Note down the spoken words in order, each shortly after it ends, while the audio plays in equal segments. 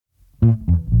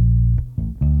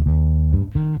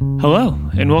Hello,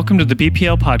 and welcome to the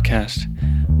BPL Podcast.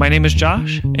 My name is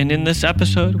Josh, and in this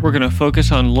episode, we're going to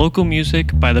focus on local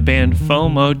music by the band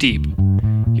FOMO Deep.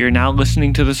 You're now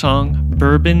listening to the song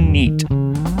Bourbon Neat.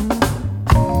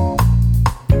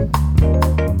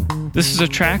 This is a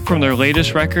track from their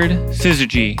latest record,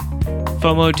 Syzygy.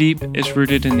 FOMO Deep is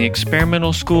rooted in the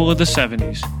experimental school of the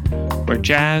 70s, where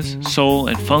jazz, soul,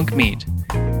 and funk meet.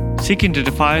 Seeking to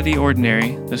defy the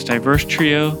ordinary, this diverse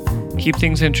trio keep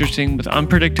things interesting with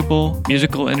unpredictable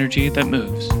musical energy that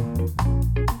moves.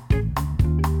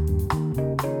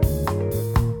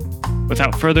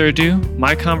 Without further ado,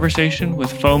 my conversation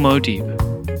with FOMO Deep.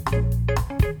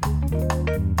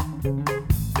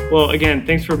 Well, again,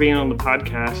 thanks for being on the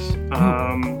podcast.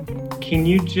 Can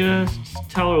you just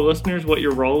tell our listeners what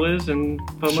your role is in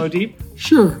FOMO Deep?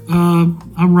 Sure.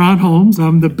 I'm Ron Holmes.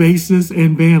 I'm the bassist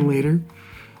and band leader.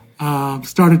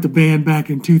 Started the band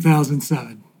back in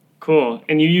 2007. Cool.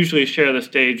 And you usually share the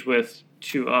stage with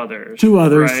two others.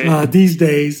 Right? These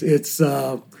days, it's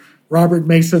Robert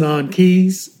Mason on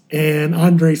keys and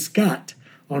Andre Scott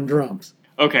on drums.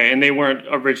 Okay, and they weren't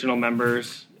original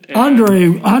members? Andre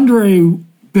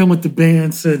been with the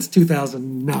band since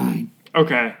 2009.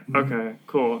 Okay,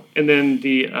 cool. And then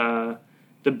the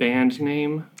band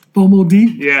name? FOMO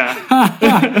Deep? Yeah.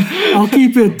 I'll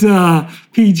keep it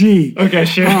PG. Okay,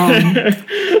 sure. I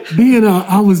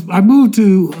moved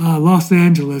to Los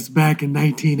Angeles back in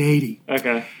 1980.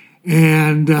 Okay.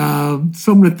 And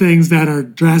some of the things that are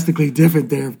drastically different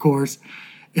there, of course,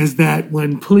 is that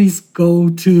when police go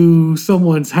to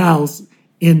someone's house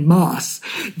in Moss,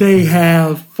 they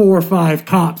have 4 or 5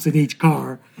 cops in each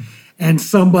car. And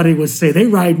somebody would say, they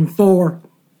riding 4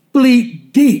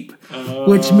 bleep deep,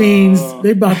 which means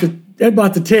they're about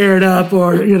to tear it up,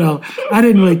 or, I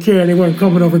didn't really care. They weren't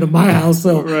coming over to my house,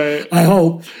 so right. I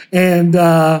hope. And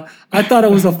I thought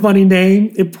it was a funny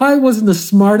name. It probably wasn't the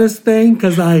smartest thing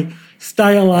because I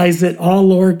stylized it all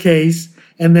lowercase,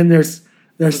 and then there's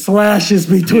slashes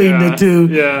between the two.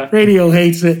 Yeah. Radio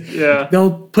hates it. Yeah.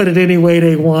 They'll put it any way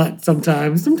they want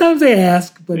sometimes. Sometimes they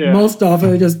ask, but most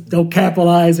often they just don't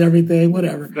capitalize everything,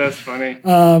 whatever. That's funny.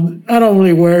 I don't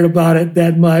really worry about it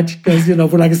that much because,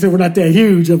 like I said, we're not that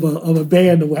huge of a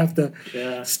band that we have to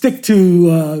stick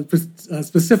to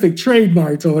specific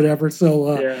trademarks or whatever.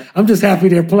 So I'm just happy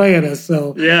they're playing us.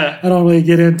 So I don't really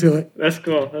get into it. That's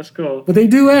cool. But they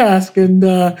do ask,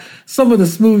 and some of the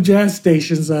smooth jazz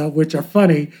stations, which are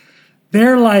funny,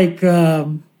 they're like,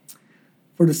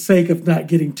 for the sake of not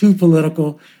getting too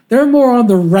political, they're more on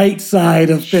the right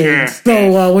side of things. Sure.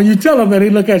 So when you tell them that,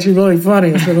 they look at you really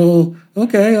funny. I said, "Oh,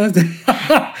 okay,"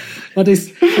 but they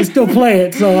still play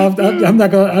it. So I'm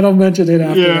not going. I don't mention it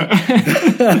after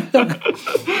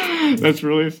that. That's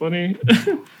really funny.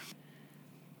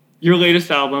 Your latest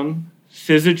album,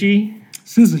 Syzygy.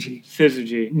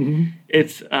 Mm-hmm.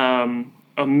 It's a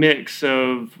mix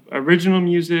of original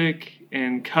music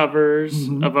and covers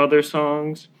of other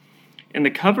songs. And the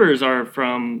covers are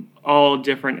from all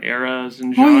different eras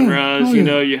and genres.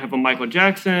 You have a Michael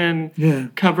Jackson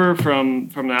cover from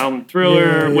the album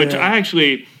Thriller, which I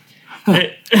actually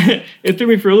it threw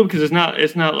me for a loop because it's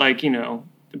not like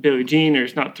Billie Jean or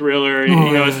it's not Thriller.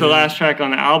 It's the last track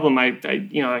on the album. I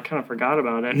kind of forgot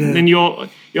about it. And then you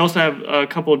also have a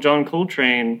couple of John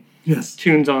Coltrane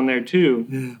tunes on there too.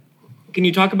 Yeah. Can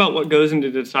you talk about what goes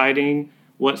into deciding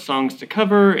what songs to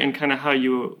cover and kind of how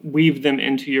you weave them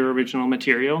into your original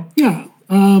material? Yeah.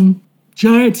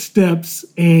 Giant Steps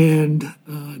and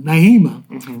Naima,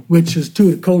 which is 2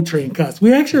 of the Coltrane cuts.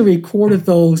 We actually recorded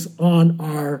those on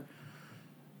our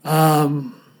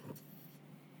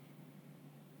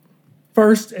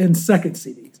first and second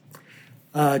CDs.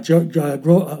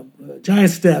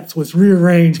 Giant Steps was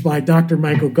rearranged by Dr.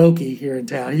 Michael Goki here in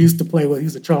town. He used to play he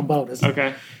was a trombonist.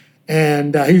 Okay.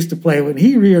 And he used to play when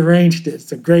he rearranged it.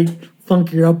 It's a great,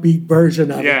 funkier, upbeat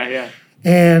version of it. Yeah.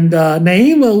 And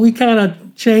Naima, we kind of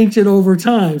changed it over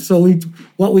time. So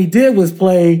what we did was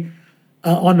play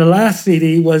on the last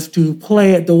CD was to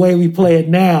play it the way we play it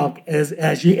now. And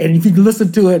if you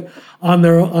listen to it on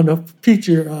the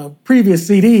previous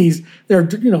CDs, they're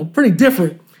pretty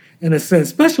different in a sense.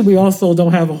 Especially we also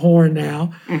don't have a horn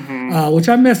now, which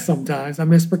I miss sometimes. I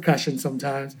miss percussion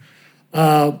sometimes.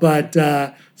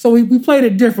 So we played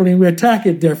it differently, we attack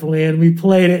it differently, and we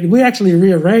played it. We actually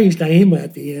rearranged Naima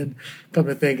at the end, come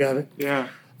to think of it. Yeah.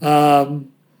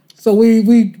 So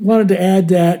we wanted to add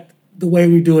that the way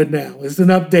we do it now. It's an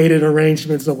updated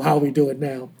arrangements of how we do it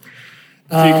now.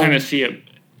 So you kind of see it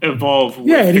evolve with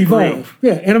it the evolved. group.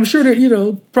 Yeah, and I'm sure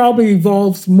that, probably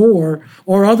evolves more,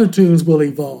 or other tunes will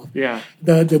evolve. Yeah.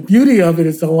 The beauty of it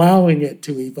is allowing it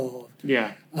to evolve.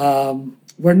 Yeah.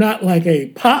 We're not like a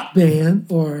pop band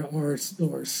or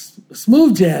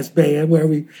smooth jazz band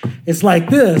where it's like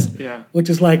this, which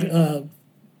is like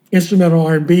instrumental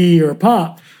R&B or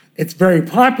pop. It's very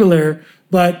popular,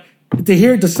 but to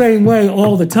hear it the same way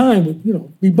all the time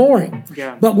would, be boring.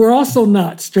 Yeah. But we're also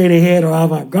not straight ahead or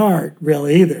avant-garde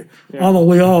really either. Yeah. Although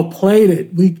we all played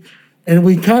it, we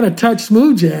kind of touch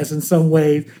smooth jazz in some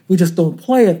ways. We just don't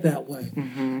play it that way.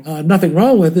 Mm-hmm. Nothing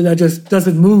wrong with it. That just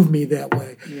doesn't move me that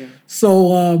way. Yeah.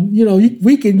 So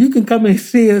you can come and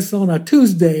see us on a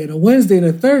Tuesday and a Wednesday and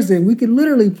a Thursday. We can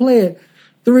literally play it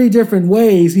 3 different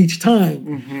ways each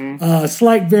time,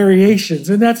 slight variations,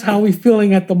 and that's how we're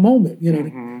feeling at the moment.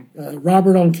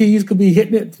 Robert on keys could be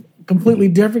hitting it completely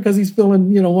different because he's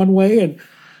feeling one way, and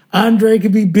Andre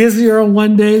could be busier on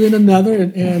one day than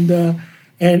another,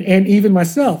 and even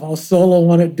myself, I'll solo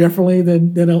on it differently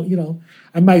than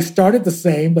I might start it the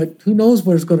same, but who knows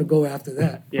where it's going to go after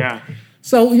that. Yeah.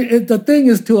 So the thing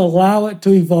is to allow it to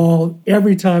evolve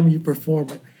every time you perform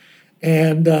it,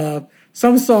 and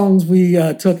some songs we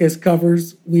took as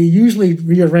covers, we usually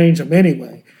rearrange them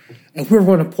anyway. If we're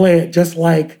going to play it just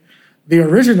like the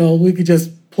original, we could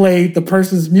just play the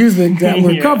person's music that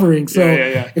we're covering. So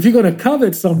if you're going to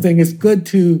covet something, it's good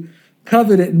to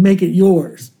covet it and make it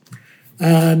yours.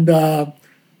 And like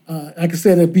I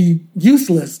said, it'd be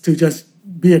useless to just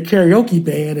be a karaoke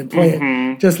band and play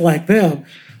it just like them,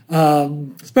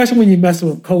 especially when you're messing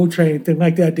with Coltrane and things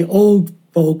like that. The old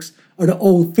folks or the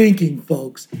old thinking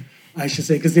folks, I should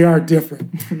say, because they are different.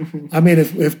 I mean,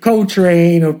 if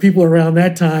Coltrane or people around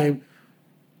that time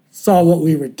saw what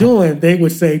we were doing, they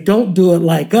would say, don't do it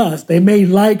like us. They may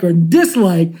like or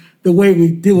dislike the way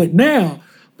we do it now,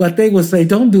 but they would say,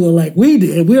 don't do it like we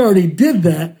did. We already did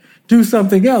that. Do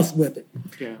something else with it.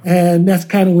 Yeah. And that's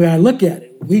kind of where I look at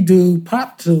it. We do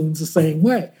pop tunes the same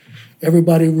way.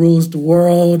 Everybody Rules the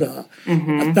World,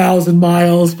 1,000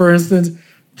 Miles, for instance,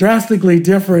 drastically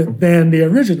different than the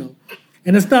original.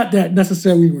 And it's not that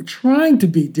necessarily we were trying to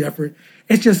be different.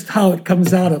 It's just how it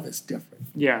comes out of it's different.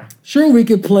 Yeah. Sure, we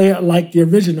could play it like the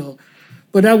original,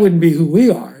 but that wouldn't be who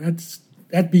we are. That's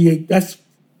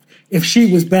if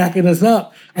she was backing us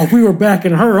up, or if we were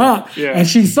backing her up, and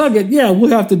she sung it, we'll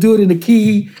have to do it in the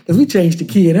key, because we changed the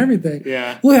key and everything.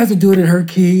 Yeah. We'll have to do it in her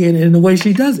key and in the way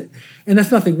she does it. And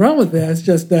there's nothing wrong with that. It's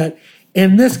just that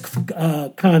in this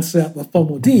concept of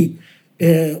FOMO Deep,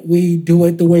 we do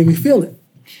it the way we feel it.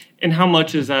 And how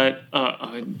much is that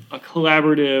a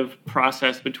collaborative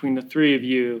process between the three of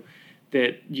you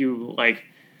that you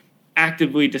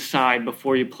actively decide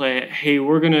before you play it, hey,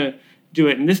 we're going to do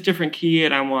it in this different key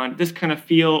and I want this kind of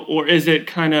feel? Or is it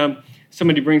kind of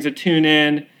somebody brings a tune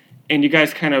in and you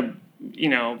guys kind of,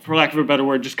 for lack of a better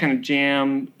word, just kind of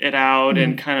jam it out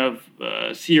and kind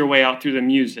of see your way out through the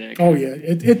music? Oh, yeah.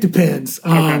 It depends.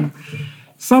 Okay.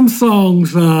 Some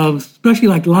songs, especially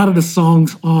like a lot of the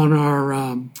songs on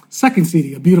our second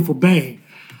CD, A Beautiful Bang,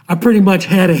 I pretty much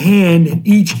had a hand in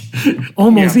each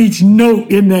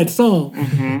note in that song.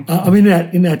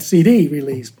 In that CD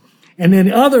release. And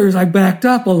then others, I backed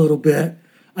up a little bit.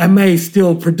 I may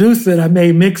still produce it. I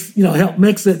may mix, help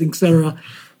mix it, etc.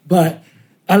 But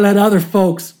I let other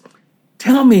folks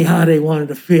tell me how they wanted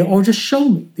to feel, or just show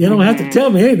me. They don't have to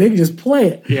tell me. Hey, they can just play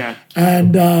it. Yeah.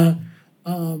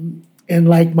 And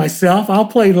like myself, I'll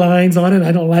play lines on it.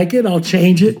 I don't like it. I'll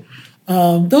change it.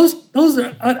 Those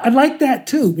are I like that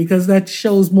too, because that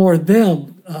shows more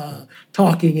them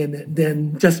talking in it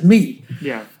than just me.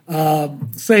 Yeah.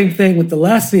 Same thing with the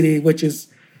last CD, which is,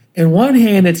 in one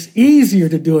hand, it's easier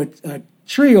to do a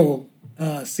trio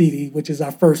CD, which is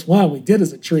our first one we did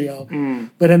as a trio.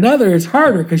 But another, it's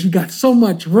harder because you got so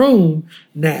much room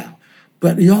now.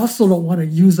 But you also don't want to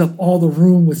use up all the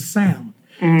room with sound.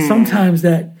 Sometimes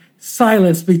that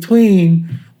silence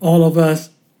between all of us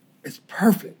is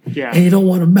perfect. Yeah. And you don't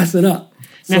want to mess it up.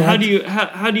 Now, so how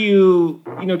do you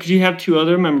because you have 2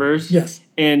 other members. Yes.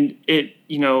 And it,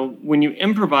 when you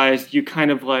improvise, you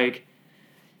kind of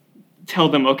tell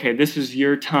them, okay, this is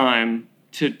your time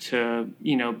to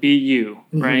be you,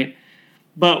 right?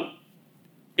 But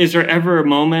is there ever a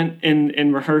moment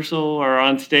in rehearsal or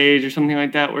on stage or something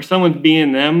like that where someone's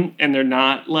being them and they're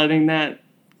not letting that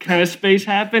kind of space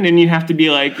happen, and you have to be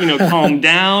calm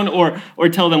down or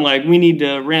tell them we need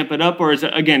to ramp it up? Or is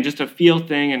it, again, just a feel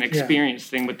thing and experience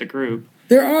thing with the group?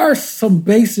 There are some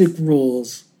basic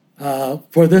rules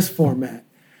for this format,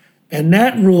 and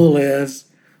that rule is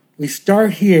we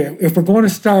start here. If we're going to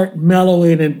start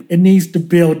mellowing, and it needs to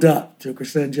build up to a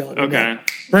crescendo. Okay.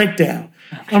 Breakdown.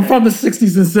 Okay. I'm from the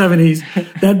 60s and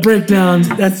 70s. That breakdown,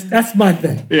 that's my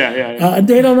thing. Yeah.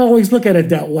 They don't always look at it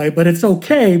that way, but it's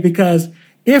okay, because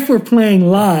if we're playing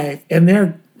live and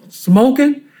they're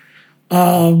smoking,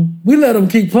 we let them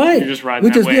keep playing. You just ride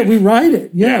that wave. We ride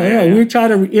it. Yeah. We try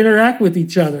to interact with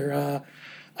each other.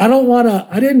 I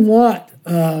didn't want,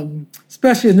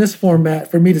 especially in this format,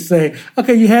 for me to say,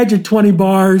 okay, you had your 20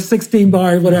 bars, 16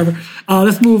 bars, whatever.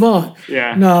 Let's move on.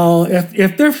 Yeah. No,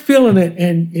 if they're feeling it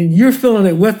and you're feeling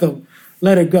it with them,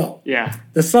 let it go. Yeah.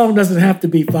 The song doesn't have to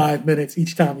be 5 minutes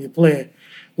each time you play it.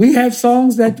 We have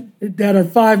songs that are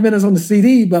 5 minutes on the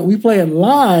CD, but we play it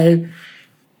live.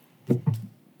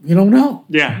 You don't know.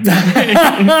 Yeah.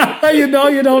 you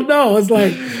don't know. It's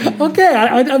like, okay,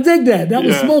 I dig that. That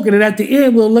was smoking. And at the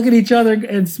end, we'll look at each other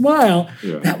and smile.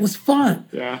 Yeah. That was fun.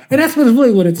 Yeah. And that's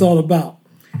really what it's all about.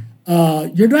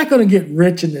 You're not going to get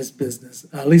rich in this business.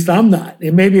 At least I'm not.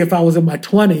 And maybe if I was in my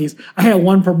 20s, I had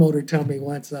one promoter tell me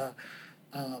once,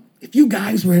 if you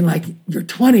guys were in like your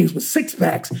 20s with six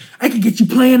packs, I could get you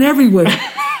playing everywhere.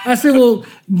 I said, well,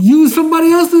 use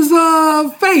somebody else's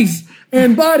face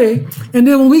and body, and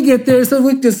then when we get there, so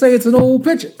we can just say it's an old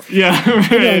picture. Yeah,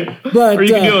 right. But, or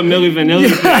you can do a Milli Vanilli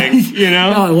thing, you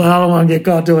know? Oh, well, I don't want to get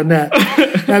caught doing that.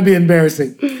 That'd be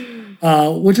embarrassing.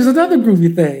 Which is another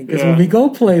groovy thing, because when we go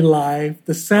play live,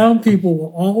 the sound people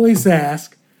will always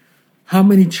ask, how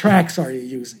many tracks are you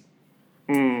using?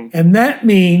 And that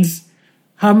means,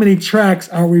 how many tracks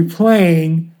are we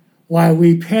playing while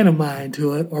we pantomime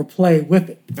to it or play with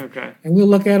it? Okay. And we'll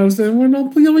look at them and say, we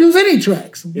don't use any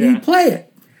tracks. We play it.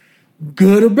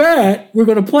 Good or bad, we're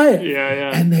going to play it.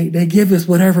 Yeah. And they give us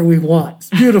whatever we want. It's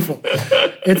beautiful.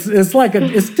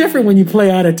 It's different when you play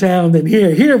out of town than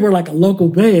here. Here, we're like a local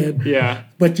band. Yeah.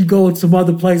 But you go to some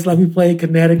other place, like we play in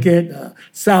Connecticut,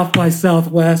 South by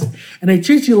Southwest, and they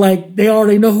treat you like they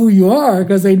already know who you are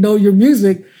because they know your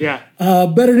music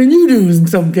better than you do in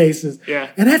some cases. Yeah.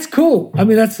 And that's cool. I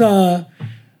mean,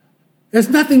 there's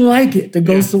nothing like it to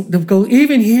go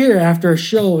even here after a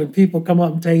show and people come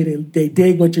up and tell you they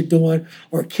dig what you're doing,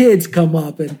 or kids come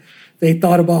up and they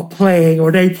thought about playing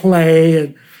or they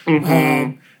play,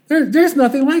 and there's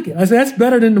nothing like it. I said that's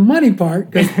better than the money part,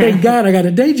 because thank God I got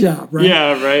a day job, right?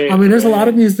 Yeah, right. I mean, there's a lot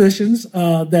of musicians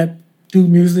that do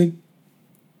music.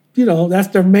 You know, that's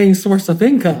their main source of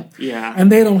income. Yeah,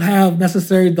 and they don't have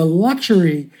necessarily the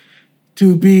luxury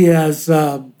to be as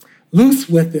loose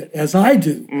with it as I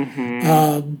do.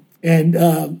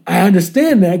 I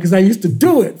understand that because I used to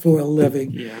do it for a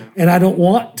living. Yeah. And I don't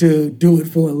want to do it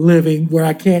for a living where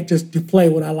I can't just play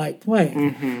what I like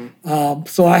playing.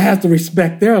 So I have to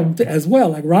respect them as well.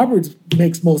 Like Roberts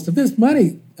makes most of his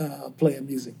money playing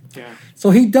music. Yeah. So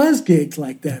he does gigs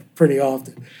like that pretty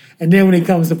often. And then when he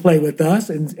comes to play with us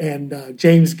and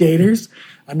James Gators,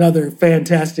 another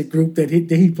fantastic group that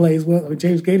he plays with. I mean,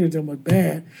 James Gators isn't much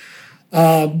bad.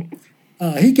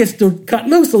 He gets to cut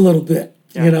loose a little bit,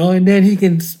 you know, and then he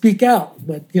can speak out.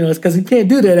 But, you know, it's because he can't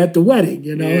do that at the wedding,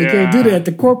 you know. He can't do that at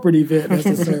the corporate event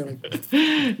necessarily.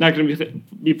 Not going to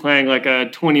be playing like a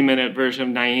 20-minute version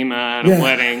of Naima at a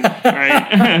wedding,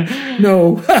 right?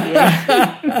 No.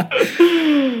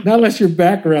 Not unless you're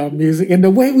background music. And the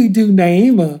way we do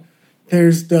Naima,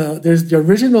 there's the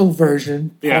original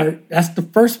version part. That's the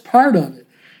first part of it.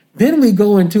 Then we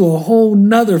go into a whole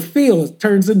nother feel. It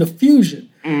turns into fusion.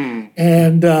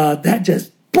 And that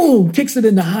just, boom, kicks it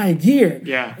into high gear.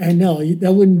 Yeah. And no,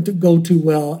 that wouldn't go too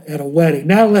well at a wedding.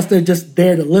 Not unless they're just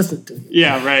there to listen to you.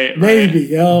 Yeah, right. Maybe,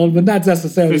 you know, but not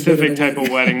necessarily. Specific type of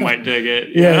wedding might dig it.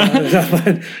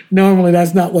 Yeah. Normally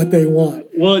that's not what they want.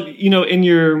 Well, you know, in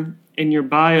your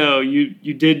bio,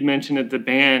 you did mention that the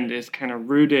band is kind of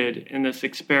rooted in this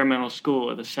experimental school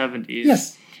of the 70s.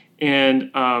 Yes.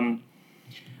 And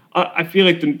I feel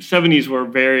like the 70s were a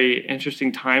very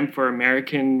interesting time for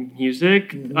American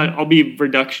music. I'll be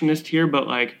reductionist here, but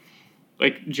like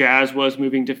jazz was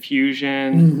moving to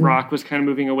fusion, rock was kind of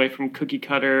moving away from cookie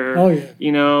cutter,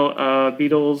 you know,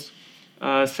 Beatles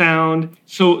sound.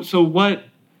 So what?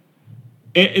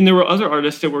 And there were other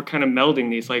artists that were kind of melding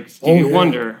these, like Stevie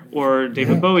Wonder or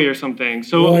David Bowie or something.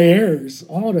 So Roy Ayers,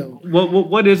 Otto.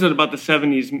 What is it about the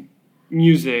 70s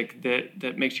music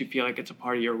that makes you feel like it's a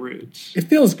part of your roots? It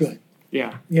feels good.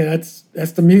 Yeah. Yeah,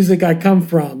 that's the music I come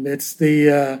from. It's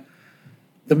the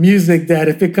music that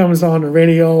if it comes on the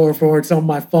radio or if it's on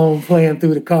my phone playing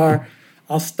through the car,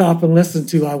 I'll stop and listen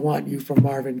to I Want You from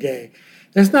Marvin Gaye.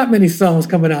 There's not many songs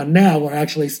coming out now where I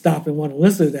actually stop and want to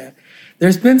listen to that.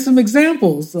 There's been some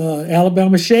examples.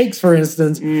 Alabama Shakes, for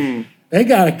instance, they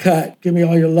got a cut. Give Me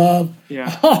All Your Love.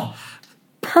 Yeah. Oh,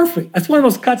 perfect. That's one of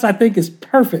those cuts I think is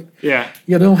perfect. Yeah.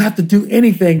 You don't have to do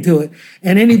anything to it.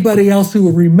 And anybody else who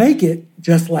will remake it,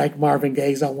 just like Marvin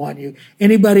Gaye's I Want You,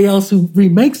 anybody else who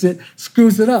remakes it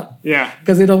screws it up. Yeah.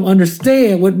 Because they don't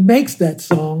understand what makes that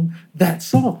song that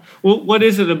song. Well, what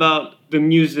is it about the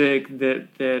music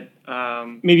that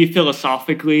maybe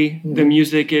philosophically the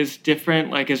music is different?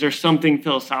 Like, is there something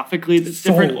philosophically that's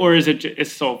different, or is it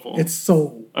it's soulful? It's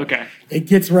soul. Okay. It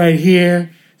gets right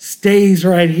here, stays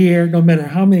right here, no matter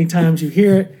how many times you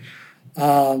hear it.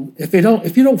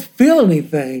 If you don't feel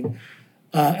anything,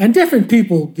 and different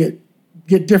people get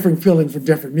different feelings from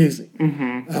different music.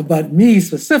 But me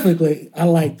specifically, I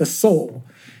like the soul.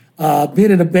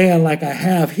 Being in a band like I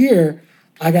have here,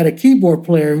 I got a keyboard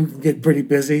player who can get pretty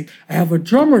busy. I have a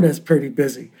drummer that's pretty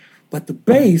busy, but the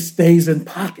bass stays in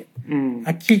pocket.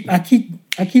 I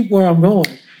keep where I'm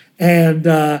going, and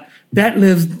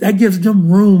that gives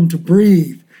them room to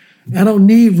breathe. I don't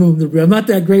need room to breathe. I'm not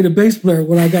that great a bass player.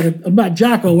 I'm not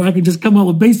Jocko, where I can just come up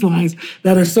with bass lines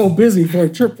that are so busy for a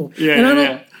triple. Yeah,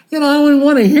 and I don't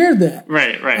want to hear that.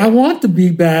 Right. I want to be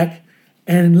back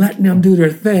and letting them do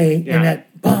their thing, and that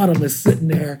bottom is sitting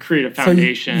there. Create a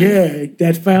foundation.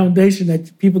 That foundation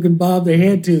that people can bob their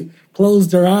head to, close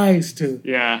their eyes to.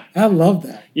 Yeah. I love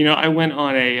that. I went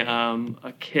on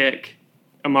a kick,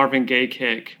 a Marvin Gaye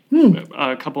kick,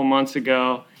 a couple months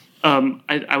ago.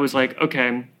 I was like,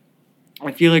 okay,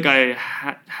 I feel like I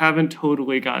haven't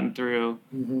totally gotten through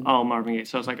all Marvin Gaye.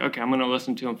 So I was like, okay, I'm going to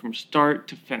listen to him from start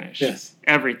to finish. Yes.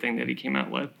 Everything that he came out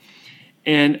with.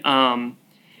 And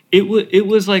it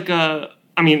was like a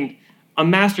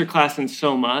masterclass in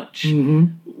so much,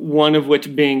 one of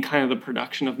which being kind of the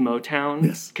production of Motown.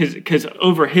 Yes. Because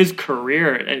over his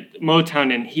career at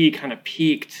Motown, and he kind of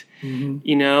peaked,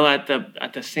 at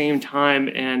the same time,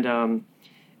 and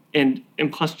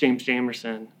plus James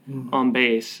Jamerson on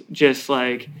bass, just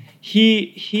like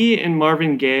he and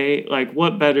Marvin Gaye, like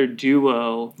what better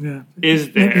duo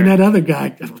is there? And that other guy,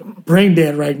 brain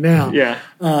dead right now,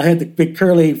 had the big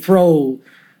curly fro.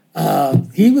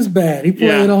 He was bad. He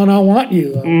played on I Want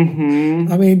You.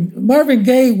 I mean, Marvin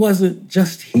Gaye wasn't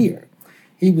just here.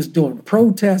 He was doing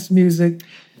protest music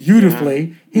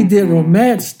beautifully. He did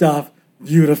romance stuff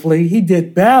beautifully. He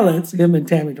did ballads, him and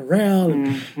Tammy Terrell.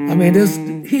 I mean,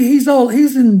 he's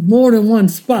in more than one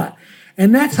spot.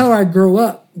 And that's how I grew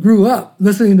up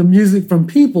listening to music from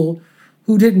people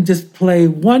who didn't just play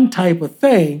one type of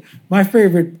thing. My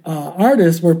favorite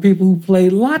artists were people who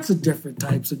played lots of different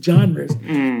types of genres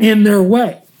in their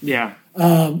way. Yeah.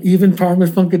 Even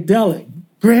Parliament Funkadelic,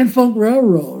 Grand Funk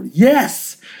Railroad,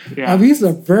 Yes. Yeah. These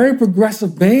are very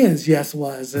progressive bands, Yes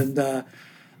was. And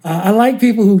I like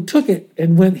people who took it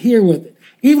and went here with it.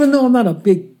 Even though I'm not a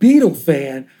big Beatle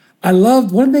fan,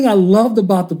 one thing I loved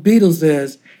about the Beatles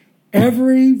is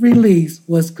every release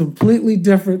was completely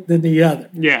different than the other.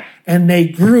 Yeah. And they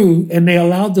grew, and they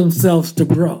allowed themselves to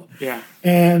grow. Yeah.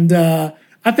 And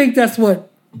I think that's what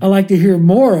I like to hear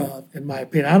more of, in my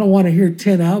opinion. I don't want to hear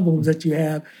 10 albums that you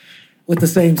have with the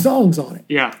same songs on it.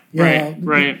 Yeah,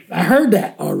 right. I heard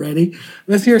that already.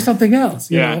 Let's hear something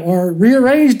else. You Yeah. know, or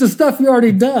rearrange the stuff you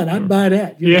already done. I'd buy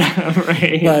that. You know? Yeah,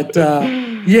 right.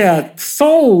 But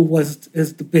soul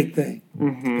is the big thing.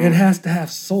 It has to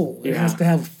have soul. It has to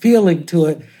have a feeling to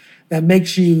it that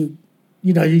makes you,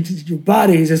 your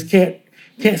body just can't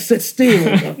sit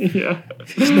still.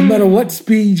 No matter what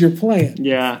speed you're playing.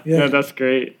 Yeah. No, that's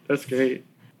great. That's great.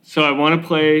 So I want to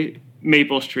play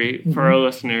Maple Street for our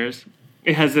listeners.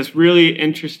 It has this really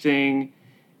interesting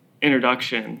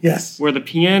introduction. Yes. Where the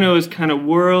piano is kind of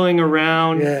whirling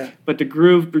around, but the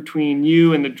groove between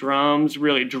you and the drums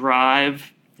really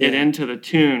drive it into the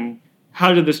tune.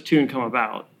 How did this tune come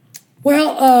about?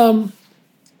 Well,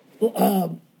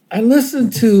 I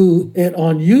listened to it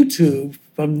on YouTube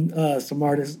from some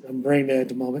artists. I'm brain dead at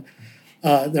the moment.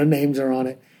 Their names are on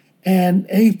it. And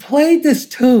he played this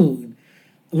tune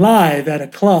live at a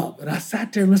club. And I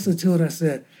sat there and listened to it. I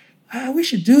said, we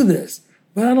should do this.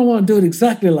 But I don't want to do it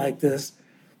exactly like this.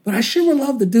 But I sure would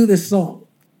love to do this song.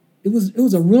 It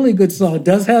was a really good song. It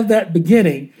does have that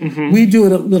beginning. We do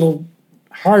it a little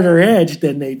harder edge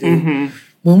than they do.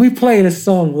 When we play this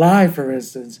song live, for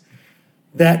instance,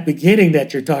 that beginning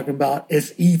that you're talking about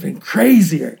is even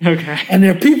crazier. Okay. And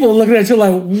there are people looking at you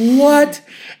like, what?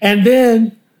 And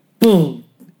then, boom,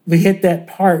 we hit that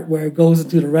part where it goes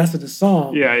into the rest of the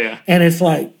song. Yeah. And it's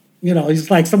like, it's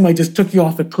like somebody just took you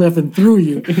off a cliff and threw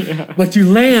you. But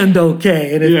you land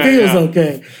okay, and it feels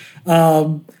okay.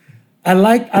 I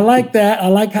like that. I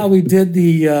like how we did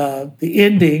the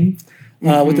ending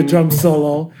with the drum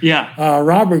solo. Yeah.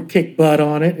 Robert kicked butt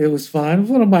on it. It was fun. It was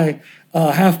one of my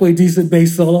halfway decent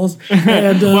bass solos.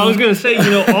 And, well, I was going to say,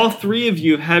 all three of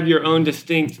you have your own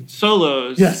distinct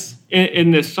solos yes.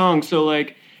 in this song. So,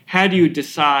 like, how do you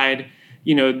decide,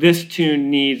 this tune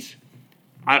needs,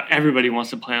 everybody wants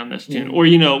to play on this tune. Or,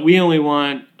 we only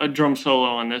want a drum solo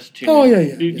on this tune. Oh,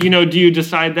 yeah. Do you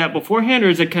decide that beforehand, or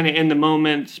is it kind of in the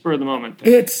moment, spur of the moment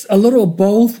thing? It's a little of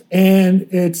both, and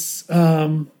it's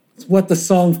what the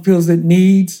song feels it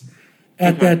needs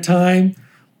at that time.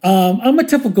 I'm a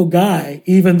typical guy,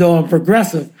 even though I'm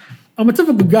progressive. I'm a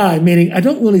typical guy, meaning I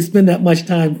don't really spend that much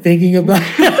time thinking about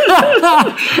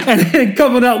it and then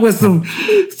coming up with some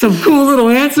cool little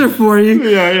answer for you.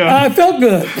 Yeah. I felt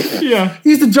good. Yeah.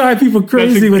 Used to drive people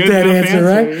crazy with that answer,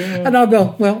 right? Yeah. And I'll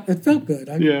go, well, it felt good.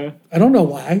 I don't know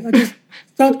why. I just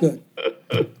felt good.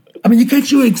 I mean,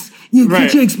 can't you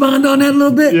expand on that a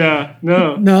little bit? Yeah,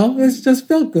 no. No, it's just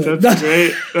felt good.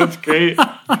 That's great.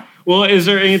 Well, is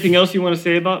there anything else you want to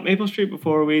say about Maple Street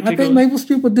before we take a listen? I think Maple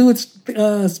Street will do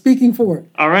its speaking for it.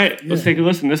 All right, let's take a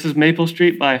listen. This is Maple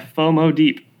Street by FOMO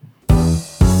Deep.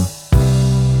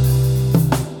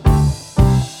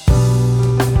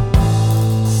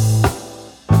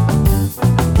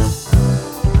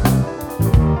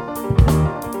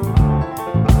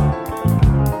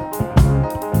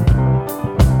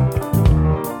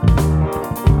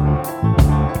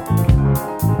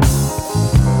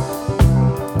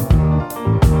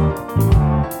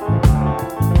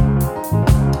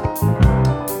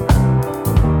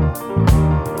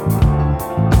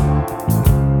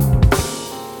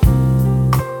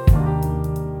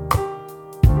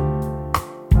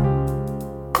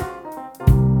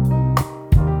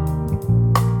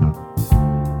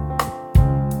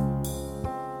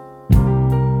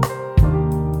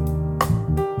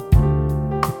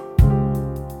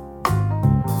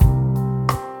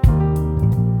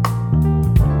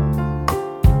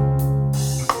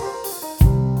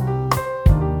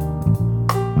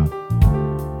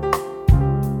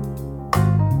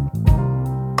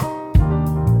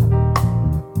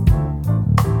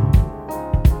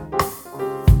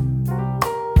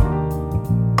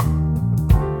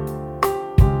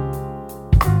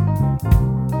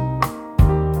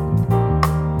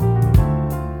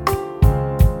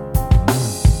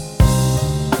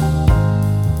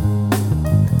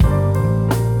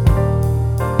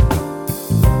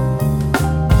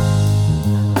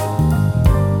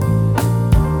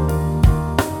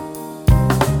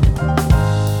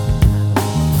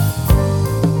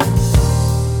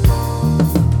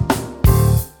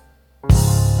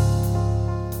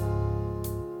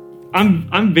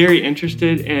 I'm very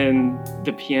interested in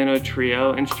the piano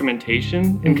trio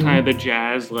instrumentation and kind of the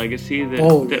jazz legacy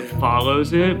that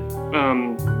follows it.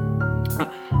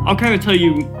 I'll kind of tell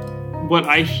you what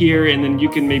I hear, and then you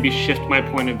can maybe shift my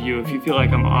point of view if you feel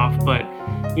like I'm off. But,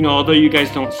 although you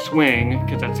guys don't swing,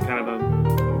 because that's kind of a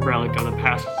relic of the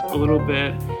past a little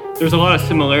bit, there's a lot of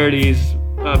similarities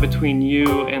between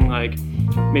you and like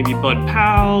maybe Bud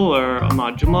Powell or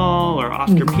Ahmad Jamal or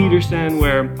Oscar Peterson,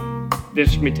 where the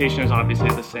instrumentation is obviously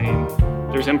the same.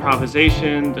 There's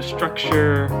improvisation, the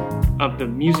structure of the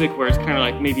music, where it's kind of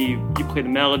like maybe you play the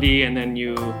melody and then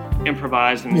you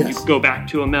improvise and you go back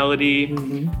to a melody.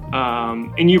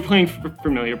 And you're playing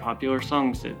familiar popular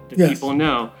songs that people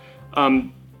know.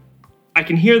 I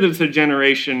can hear that it's a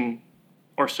generation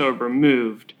or so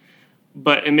removed,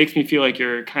 but it makes me feel like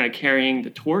you're kind of carrying the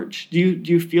torch. Do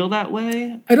you feel that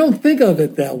way? I don't think of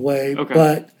it that way,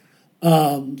 but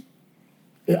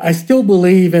I still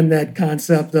believe in that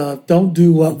concept of don't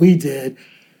do what we did,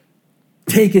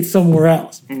 take it somewhere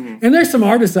else. And there's some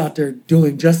artists out there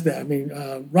doing just that. I mean,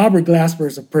 Robert Glasper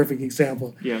is a perfect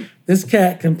example. Yeah. This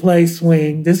cat can play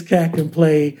swing. This cat can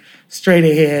play straight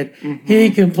ahead. He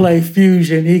can play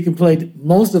fusion. He can play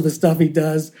most of the stuff he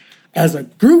does as a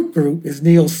group is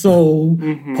neo-soul,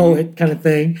 poet kind of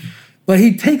thing. But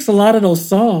he takes a lot of those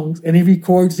songs and he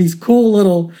records these cool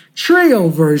little trio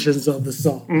versions of the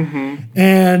song.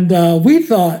 And we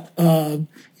thought,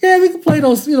 we could play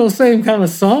those, same kind of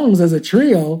songs as a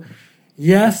trio.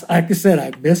 Yes, like I said,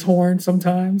 I miss horn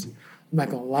sometimes. I'm not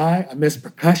going to lie. I miss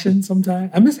percussion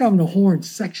sometimes. I miss having a horn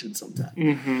section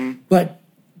sometimes. But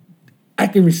I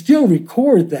can still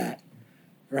record that,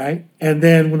 right? And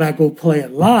then when I go play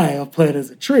it live, I'll play it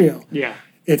as a trio. Yeah.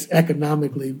 It's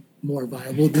economically more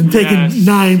viable than taking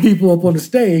 9 people up on the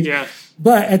stage.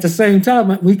 But at the same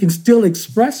time, we can still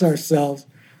express ourselves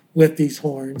with these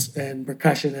horns and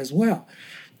percussion as well.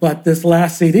 But this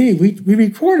last CD, we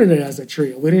recorded it as a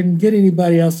trio. We didn't get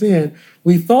anybody else in.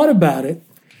 We thought about it,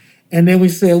 and then we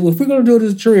said, well, if we're going to do it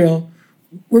as a trio,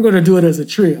 we're going to do it as a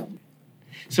trio.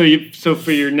 So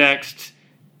for your next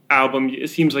album,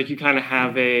 it seems like you kind of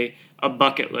have a a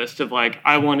bucket list of like,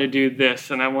 I want to do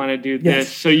this and I want to do this.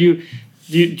 Yes. So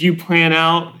do you plan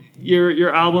out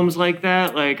your albums like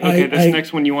that? Like, okay, this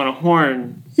next one you want a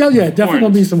horn. Yeah, definitely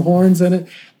gonna be some horns in it.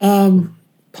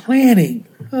 Planning.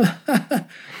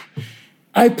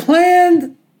 I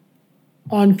planned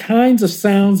on kinds of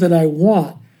sounds that I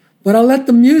want, but I'll let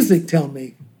the music tell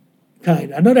me.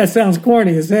 I know that sounds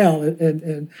corny as hell,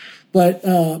 but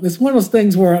it's one of those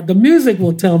things where the music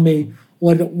will tell me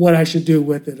what I should do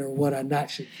with it or what I not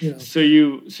should. So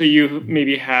you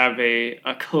maybe have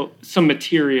some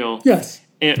material. Yes.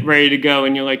 Ready to go,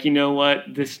 and you're like, you know what?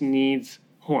 This needs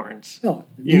horns. No,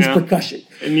 it needs percussion.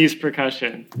 It needs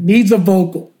percussion. Needs a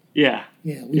vocal. Yeah.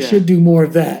 Yeah, we should do more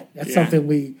of that. That's something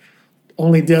we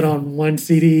only did on one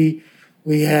CD.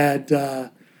 We had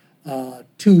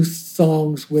 2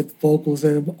 songs with vocals,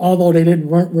 and although they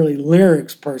weren't really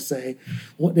lyrics per se,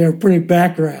 they were pretty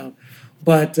background.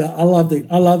 But I love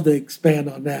to expand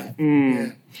on that.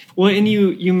 Yeah. Well, and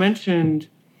you mentioned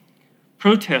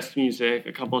protest music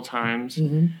a couple times.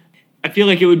 Mm-hmm. I feel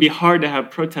like it would be hard to have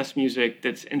protest music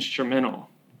that's instrumental.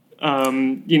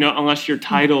 Unless your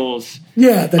titles,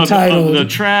 title of the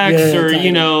tracks, or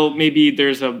maybe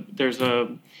there's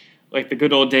a like the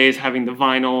good old days having the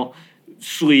vinyl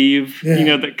sleeve,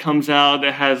 that comes out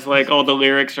that has like all the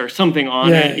lyrics or something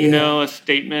on it, a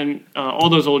statement. All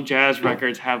those old jazz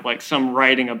records have like some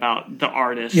writing about the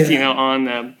artist, on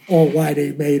them, or why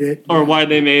they made it, why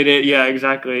they made it. Yeah,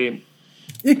 exactly.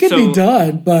 It could be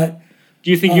done, but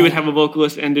do you think you would have a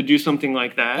vocalist and to do something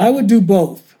like that? I would do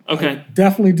both. Okay.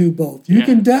 Definitely do both. You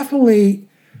can definitely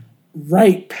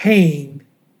write pain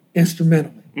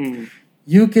instrumentally.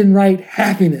 You can write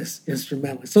happiness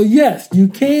instrumentally. So yes, you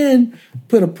can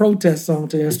put a protest song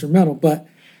to instrumental, but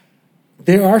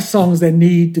there are songs that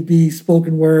need to be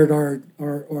spoken word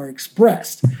or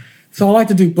expressed. So I like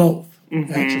to do both,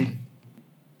 actually.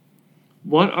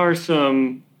 What are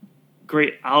some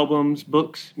great albums,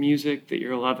 books, music that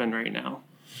you're loving right now?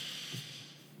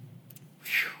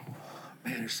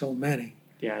 Man, there's so many.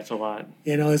 Yeah, it's a lot.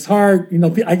 It's hard.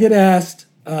 I get asked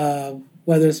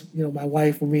whether it's my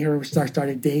wife when we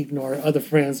started dating or other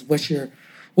friends, what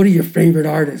are your favorite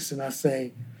artists? And I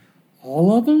say,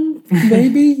 all of them,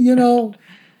 maybe. We're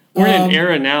in an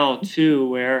era now too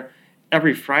where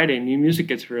every Friday new music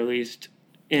gets released,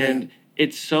 and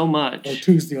it's so much. Or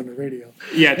Tuesday on the radio.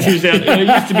 Yeah, Tuesday. It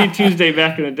used to be Tuesday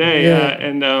back in the day.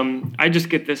 And I just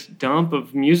get this dump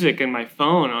of music in my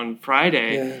phone on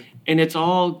Friday, and it's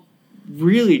all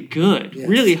really good,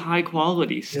 really high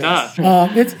quality stuff.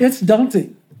 It's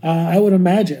daunting. I would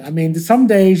imagine. I mean, some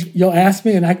days you'll ask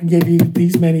me, and I can give you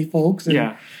these many folks.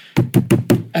 And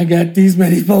I got these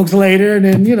many folks later, and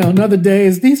then another day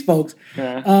is these folks.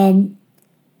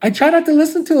 I try not to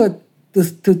listen to it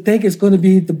to think it's going to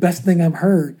be the best thing I've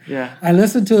heard. I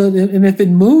listen to it, and if it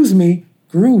moves me,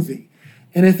 groovy,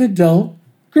 and if it don't,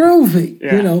 groovy.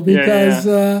 Because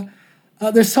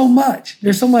there's so much.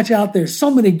 There's so much out there. So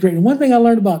many great. And one thing I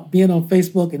learned about being on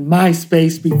Facebook and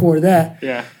MySpace before that,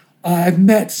 I've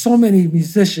met so many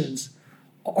musicians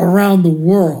around the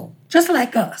world, just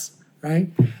like us, right?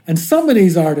 And some of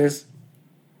these artists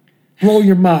blow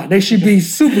your mind. They should be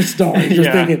superstars.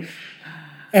 You're thinking.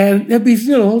 And there'd be,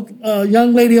 a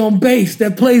young lady on bass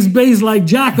that plays bass like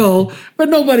Jocko, but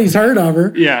nobody's heard of her.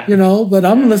 But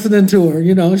I'm listening to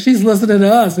her. She's listening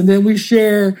to us, and then we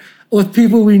share with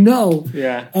people we know.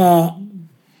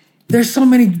 There's so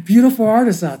many beautiful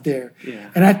artists out there.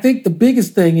 And I think the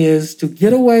biggest thing is to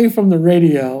get away from the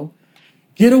radio,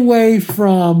 get away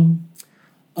from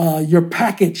your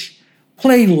package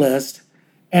playlist,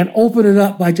 and open it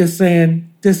up by just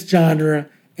saying this genre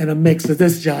and a mix of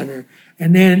this genre.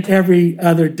 And then every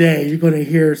other day, you're going to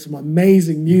hear some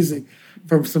amazing music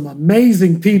from some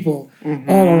amazing people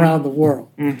all around the world.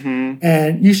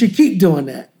 And you should keep doing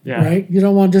that, right? You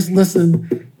don't want to just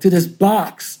listen to this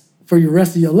box for your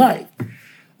rest of your life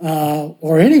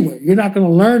or anywhere. You're not going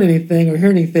to learn anything or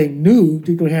hear anything new.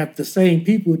 You're going to have the same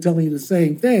people telling you the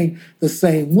same thing the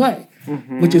same way,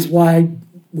 which is why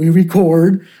we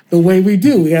record the way we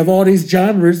do. We have all these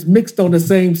genres mixed on the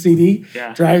same CD.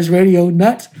 Drives radio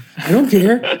nuts. I don't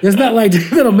care. It's not like they're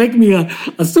going to make me a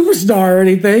superstar or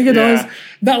anything. It's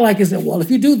not like it's, well, if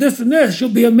you do this and this, you'll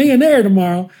be a millionaire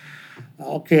tomorrow.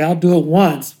 Okay, I'll do it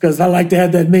once because I like to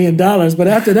have that $1 million. But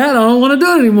after that, I don't want to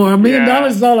do it anymore. $1 million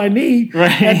is all I need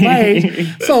at my age.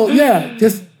 So,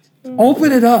 just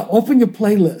open it up. Open your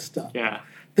playlist up.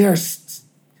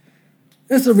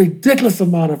 There's a ridiculous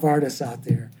amount of artists out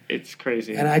there. It's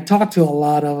crazy. And I talked to a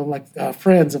lot of them, like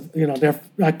friends of,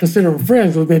 I consider them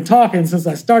friends. We've been talking since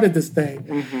I started this thing.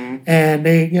 Mm-hmm. And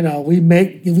they,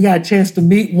 we got a chance to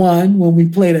meet one when we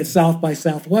played at South by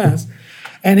Southwest.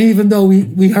 And even though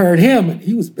we heard him and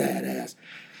he was badass,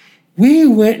 we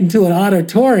went into an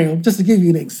auditorium, just to give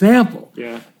you an example.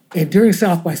 Yeah. And during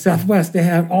South by Southwest, they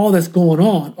have all that's going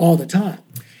on all the time.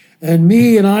 And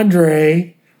me and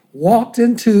Andre walked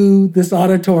into this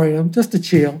auditorium just to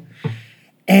chill.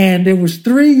 And there was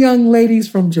 3 young ladies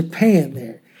from Japan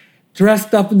there,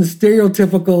 dressed up in the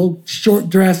stereotypical short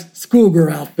dress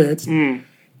schoolgirl outfits,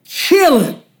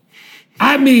 killing.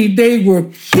 I mean, they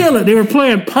were killing. They were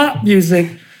playing pop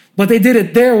music, but they did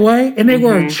it their way, and they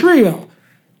were a trio.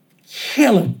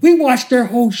 Killing. We watched their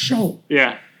whole show.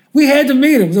 Yeah. We had to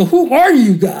meet them. So who are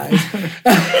you guys?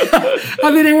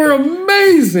 I mean, they were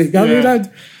amazing. I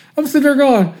mean, I'm sitting there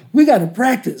going, we got to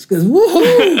practice because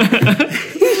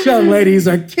woohoo, these young ladies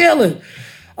are killing.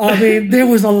 I mean, there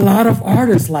was a lot of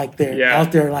artists out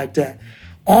there like that,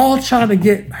 all trying to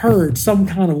get heard some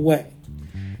kind of way.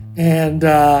 And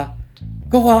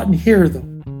go out and hear them.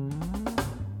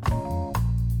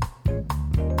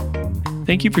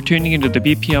 Thank you for tuning into the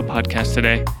BPL podcast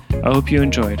today. I hope you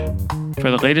enjoyed. For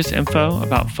the latest info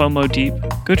about FOMO Deep,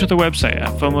 go to the website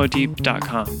at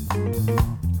FOMOdeep.com.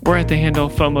 We're at the handle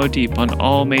FOMO Deep on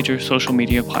all major social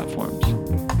media platforms.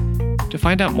 To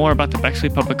find out more about the Bexley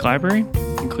Public Library,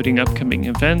 including upcoming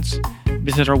events,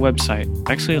 visit our website,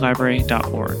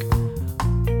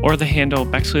 bexleylibrary.org, or the handle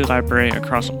Bexley Library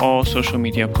across all social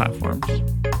media platforms.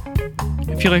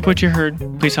 If you like what you heard,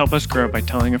 please help us grow by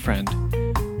telling a friend.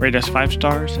 Rate us 5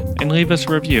 stars and leave us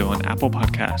a review on Apple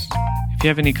Podcasts. If you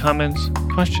have any comments,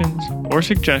 questions, or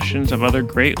suggestions of other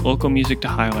great local music to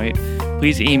highlight,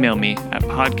 please email me at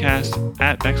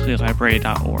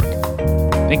podcast@bexleylibrary.org.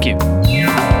 Thank you.